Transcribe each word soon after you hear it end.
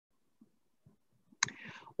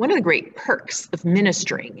One of the great perks of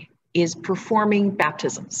ministering is performing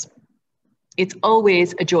baptisms. It's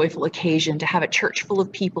always a joyful occasion to have a church full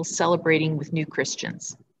of people celebrating with new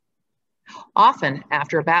Christians. Often,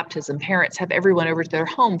 after a baptism, parents have everyone over to their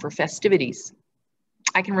home for festivities.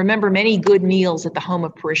 I can remember many good meals at the home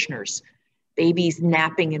of parishioners, babies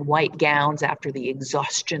napping in white gowns after the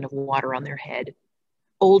exhaustion of water on their head,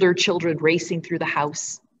 older children racing through the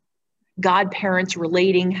house, godparents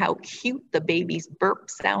relating how cute the baby's burp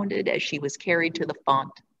sounded as she was carried to the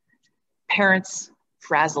font, parents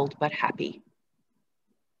frazzled but happy.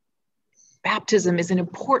 Baptism is an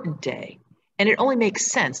important day, and it only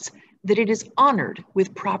makes sense that it is honored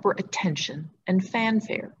with proper attention and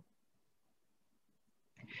fanfare.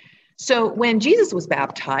 So when Jesus was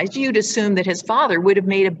baptized, you'd assume that his father would have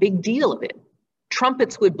made a big deal of it.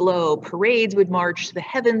 Trumpets would blow, parades would march, the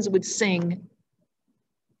heavens would sing.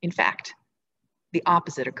 In fact, the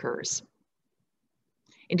opposite occurs.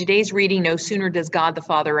 In today's reading, no sooner does God the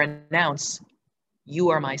Father announce, "You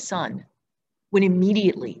are my son," when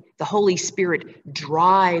immediately the Holy Spirit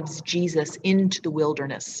drives Jesus into the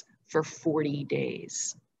wilderness for 40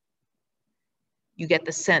 days. You get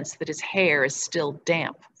the sense that his hair is still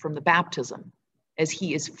damp from the baptism as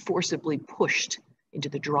he is forcibly pushed into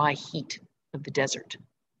the dry heat of the desert.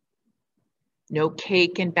 No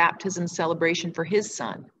cake and baptism celebration for his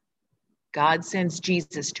son. God sends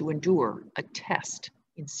Jesus to endure a test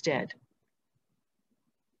instead.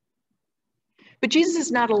 But Jesus is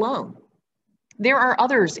not alone. There are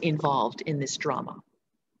others involved in this drama.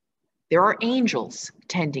 There are angels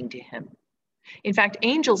tending to him. In fact,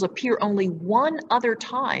 angels appear only one other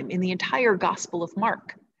time in the entire Gospel of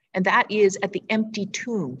Mark, and that is at the empty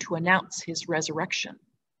tomb to announce his resurrection.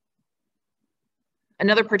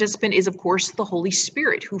 Another participant is, of course, the Holy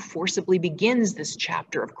Spirit, who forcibly begins this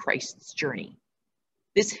chapter of Christ's journey.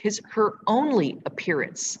 This is her only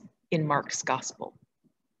appearance in Mark's Gospel.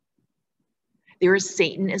 There is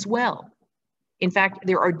Satan as well. In fact,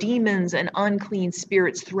 there are demons and unclean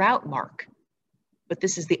spirits throughout Mark, but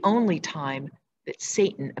this is the only time that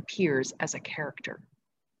Satan appears as a character.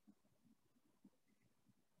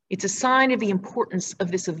 It's a sign of the importance of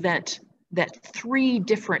this event that three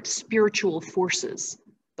different spiritual forces,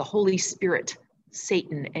 the Holy Spirit,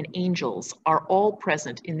 Satan, and angels, are all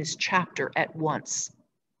present in this chapter at once.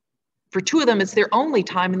 For two of them, it's their only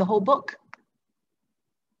time in the whole book.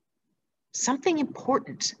 Something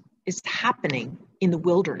important is happening in the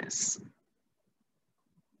wilderness.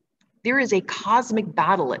 There is a cosmic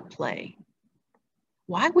battle at play.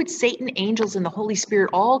 Why would Satan, angels, and the Holy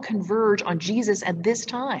Spirit all converge on Jesus at this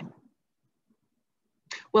time?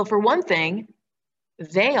 Well, for one thing,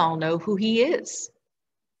 they all know who he is.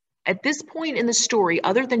 At this point in the story,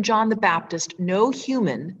 other than John the Baptist, no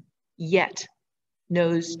human yet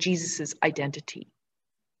knows Jesus' identity.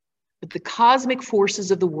 But the cosmic forces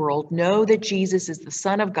of the world know that Jesus is the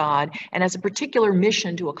Son of God and has a particular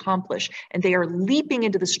mission to accomplish, and they are leaping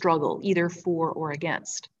into the struggle, either for or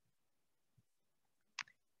against.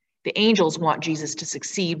 The angels want Jesus to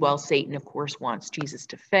succeed, while Satan, of course, wants Jesus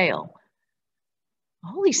to fail. The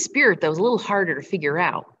Holy Spirit, though, is a little harder to figure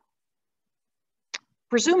out.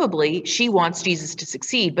 Presumably, she wants Jesus to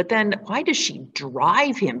succeed, but then why does she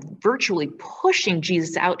drive him, virtually pushing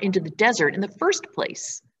Jesus out into the desert in the first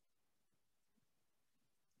place?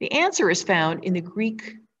 The answer is found in the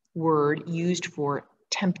Greek word used for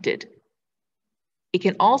tempted. It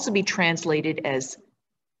can also be translated as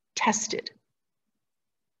tested.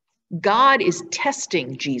 God is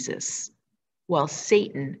testing Jesus while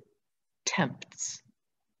Satan tempts.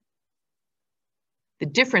 The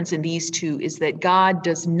difference in these two is that God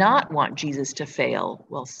does not want Jesus to fail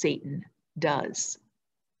while Satan does.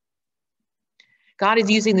 God is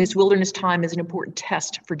using this wilderness time as an important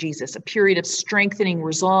test for Jesus, a period of strengthening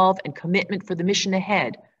resolve and commitment for the mission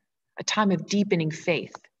ahead, a time of deepening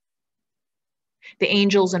faith. The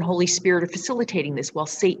angels and Holy Spirit are facilitating this while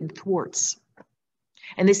Satan thwarts.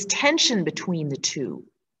 And this tension between the two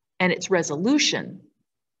and its resolution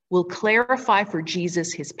will clarify for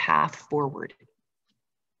Jesus his path forward.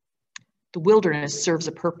 The wilderness serves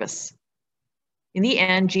a purpose. In the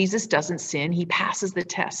end, Jesus doesn't sin, he passes the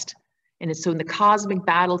test. And so in the cosmic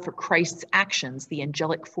battle for Christ's actions, the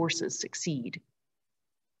angelic forces succeed.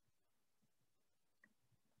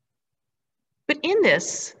 But in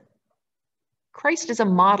this, Christ is a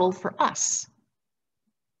model for us.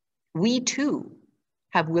 We too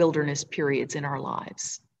have wilderness periods in our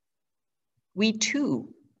lives. We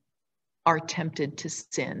too are tempted to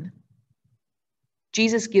sin.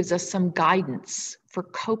 Jesus gives us some guidance for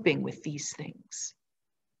coping with these things.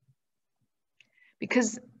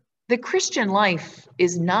 Because The Christian life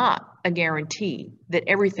is not a guarantee that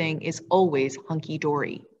everything is always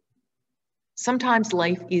hunky-dory. Sometimes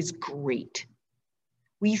life is great.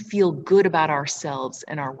 We feel good about ourselves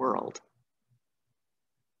and our world.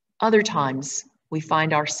 Other times, we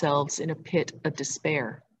find ourselves in a pit of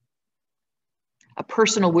despair. A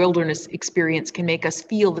personal wilderness experience can make us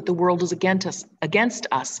feel that the world is against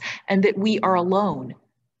us and that we are alone.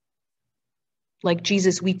 Like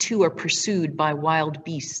Jesus, we too are pursued by wild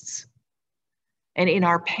beasts. And in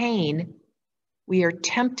our pain, we are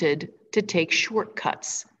tempted to take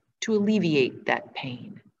shortcuts to alleviate that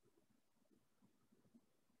pain.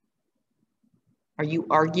 Are you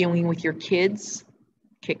arguing with your kids?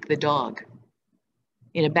 Kick the dog.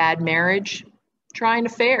 In a bad marriage? Try an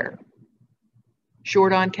affair.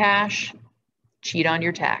 Short on cash? Cheat on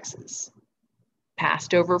your taxes.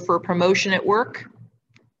 Passed over for a promotion at work?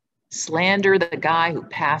 Slander the guy who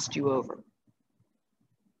passed you over.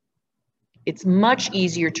 It's much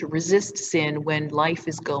easier to resist sin when life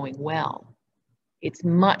is going well. It's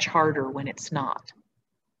much harder when it's not.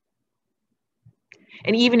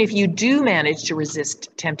 And even if you do manage to resist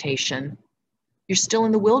temptation, you're still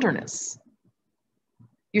in the wilderness.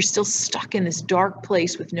 You're still stuck in this dark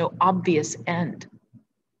place with no obvious end.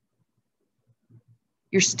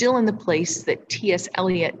 You're still in the place that T.S.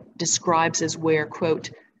 Eliot describes as where,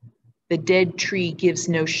 quote, the dead tree gives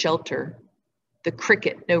no shelter, the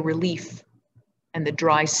cricket no relief, and the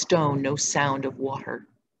dry stone no sound of water,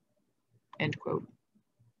 end quote.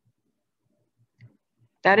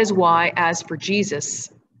 That is why, as for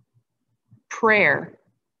Jesus, prayer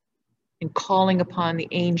and calling upon the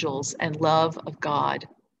angels and love of God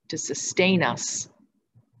to sustain us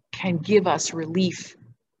can give us relief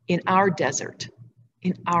in our desert,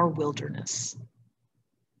 in our wilderness.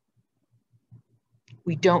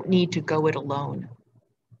 We don't need to go it alone.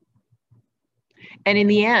 And in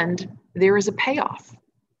the end, there is a payoff.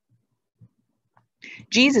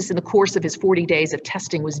 Jesus, in the course of his 40 days of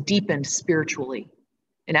testing, was deepened spiritually.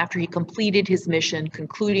 And after he completed his mission,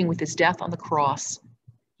 concluding with his death on the cross,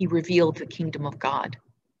 he revealed the kingdom of God.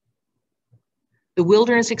 The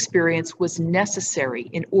wilderness experience was necessary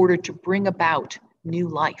in order to bring about new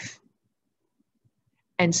life.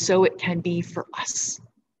 And so it can be for us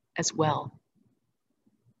as well.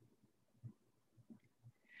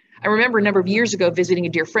 I remember a number of years ago visiting a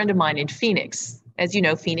dear friend of mine in Phoenix. As you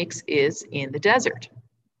know, Phoenix is in the desert.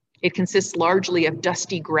 It consists largely of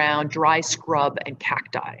dusty ground, dry scrub, and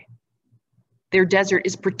cacti. Their desert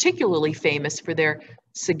is particularly famous for their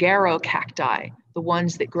saguaro cacti, the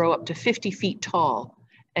ones that grow up to 50 feet tall,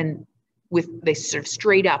 and they sort of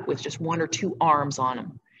straight up with just one or two arms on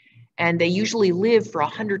them. And they usually live for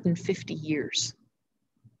 150 years.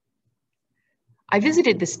 I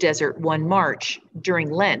visited this desert one March during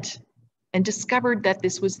Lent and discovered that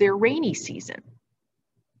this was their rainy season.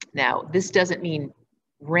 Now, this doesn't mean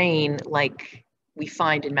rain like we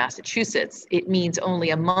find in Massachusetts. It means only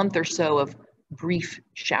a month or so of brief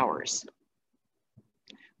showers.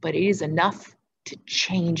 But it is enough to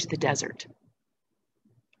change the desert.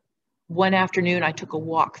 One afternoon, I took a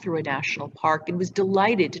walk through a national park and was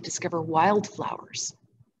delighted to discover wildflowers.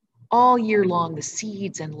 All year long, the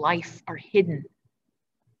seeds and life are hidden.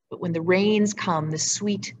 But when the rains come, the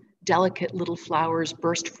sweet, delicate little flowers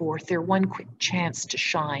burst forth, their one quick chance to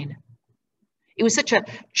shine. It was such a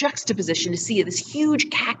juxtaposition to see this huge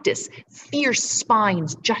cactus, fierce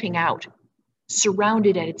spines jutting out,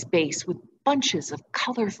 surrounded at its base with bunches of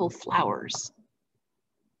colorful flowers.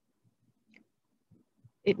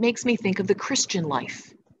 It makes me think of the Christian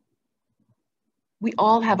life. We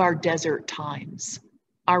all have our desert times,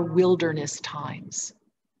 our wilderness times,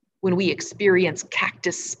 when we experience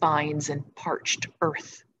cactus spines and parched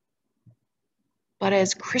earth. But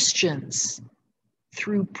as Christians,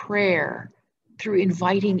 through prayer, through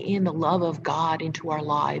inviting in the love of God into our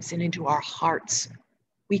lives and into our hearts,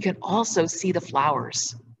 we can also see the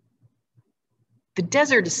flowers. The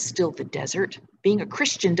desert is still the desert. Being a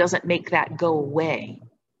Christian doesn't make that go away.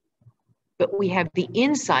 But we have the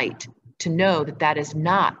insight to know that that is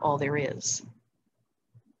not all there is.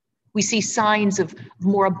 We see signs of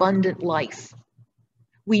more abundant life.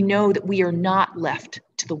 We know that we are not left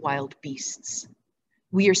to the wild beasts.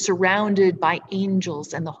 We are surrounded by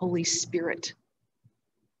angels and the Holy Spirit.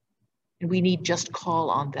 And we need just call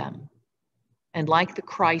on them. And like the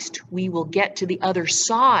Christ, we will get to the other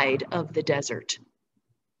side of the desert,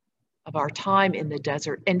 of our time in the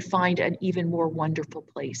desert, and find an even more wonderful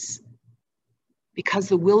place. Because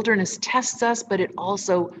the wilderness tests us, but it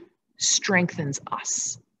also strengthens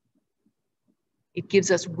us. It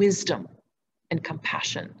gives us wisdom and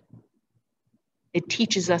compassion. It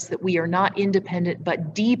teaches us that we are not independent,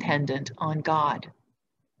 but dependent on God.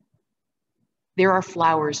 There are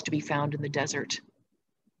flowers to be found in the desert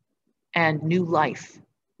and new life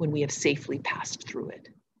when we have safely passed through it.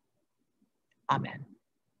 Amen.